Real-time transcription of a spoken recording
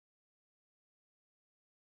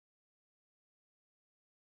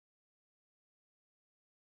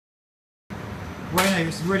Wayne,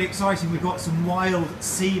 it's really exciting. We've got some wild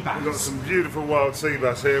sea bass. We've got some beautiful wild sea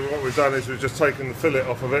bass here. What we've done is we've just taken the fillet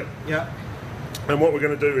off of it. Yeah. And what we're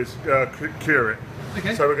going to do is cure it.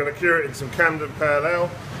 Okay. So we're going to cure it in some Camden pale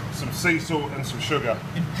ale, some sea salt and some sugar.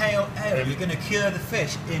 In pale ale, you're going to cure the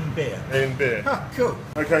fish in beer? In beer. Oh, cool.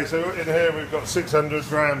 Okay, so in here we've got 600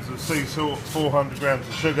 grams of sea salt, 400 grams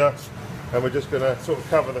of sugar, and we're just going to sort of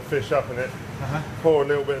cover the fish up in it. Pour a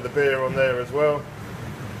little bit of the beer on there as well.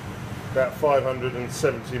 About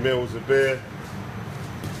 570 mils of beer.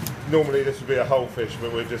 Normally this would be a whole fish,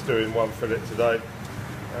 but we're just doing one fillet today.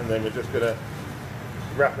 And then we're just going to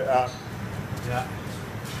wrap it up. Yeah.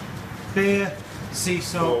 Beer, sea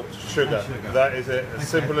salt, sugar. and sugar. That is it. As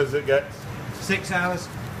simple as it gets. 6 hours.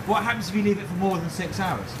 What happens if you leave it for more than 6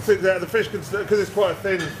 hours? The fish can, because it's quite a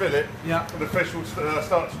thin fillet, yeah, the fish will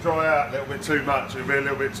start to dry out a little bit too much. It'll be a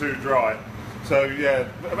little bit too dry. So yeah,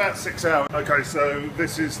 about 6 hours. Okay, so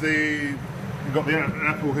this is we've got the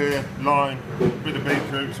apple here, lime, a bit of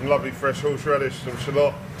beetroot, some lovely fresh horseradish, some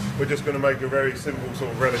shallot. We're just going to make a very simple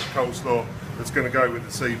sort of relish coleslaw that's going to go with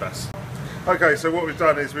the sea bass. Okay, so what we've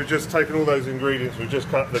done is we've just taken all those ingredients, we've just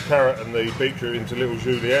cut the carrot and the beetroot into little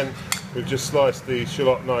julienne. We've just sliced the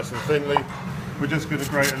shallot nice and thinly. We're just going to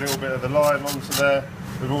grate a little bit of the lime onto there.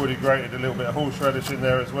 We've already grated a little bit of horseradish in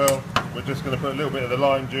there as well. We're just going to put a little bit of the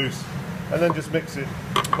lime juice and then just mix it,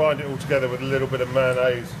 bind it all together with a little bit of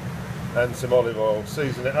mayonnaise and some olive oil.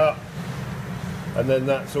 Season it up, and then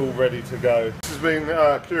that's all ready to go. This has been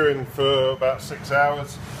curing for about 6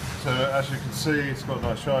 hours. So as you can see, it's got a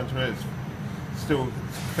nice shine to it. It's still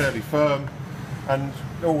fairly firm, and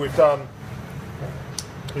all we've done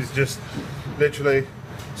is just literally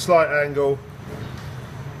slight angle,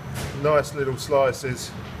 nice little slices.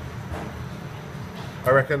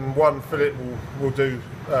 I reckon one fillet will do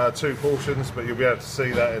 2 portions, but you'll be able to see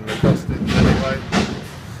that in the costings anyway.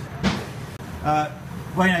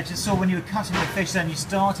 Wayne, I just saw when you were cutting the fish then you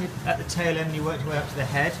started at the tail end and you worked your way up to the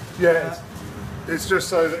head. Yeah, it's just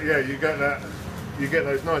so that you get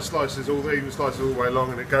those nice slices, even slices all the way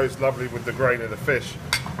along, and it goes lovely with the grain of the fish.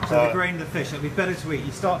 So the grain of the fish, it'll be better to eat.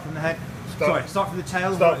 You start from the head, start from the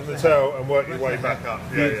tail. Start from the tail and work your way back up.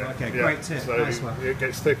 Yeah, yeah. Okay, great tip. So nice one. It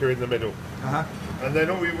gets thicker in the middle. And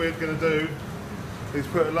then all we're going to do is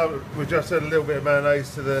we just add a little bit of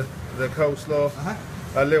mayonnaise to the coleslaw.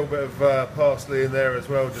 A little bit of parsley in there as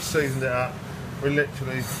well, just season it up. We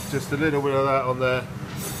literally just a little bit of that on there,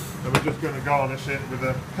 and we're just going to garnish it with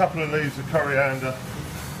a couple of leaves of coriander.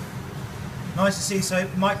 Nice to see. So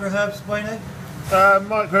micro herbs, Wayne?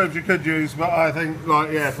 Micro herbs you could use, but I think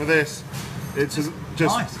for this, it's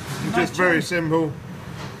just very simple.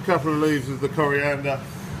 A couple of leaves of the coriander,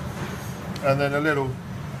 and then a little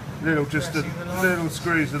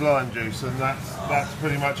squeeze of lime juice, and that's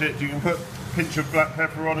pretty much it. You can put a pinch of black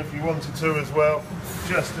pepper on if you wanted to as well,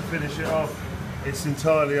 just to finish it off. It's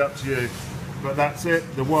entirely up to you. But that's it,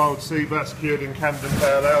 the wild sea bass cured in Camden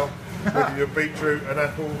pale ale with your beetroot and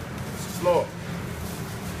apple slaw.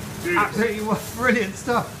 Absolutely brilliant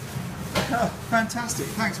stuff. Fantastic.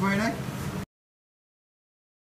 Thanks, Wayne.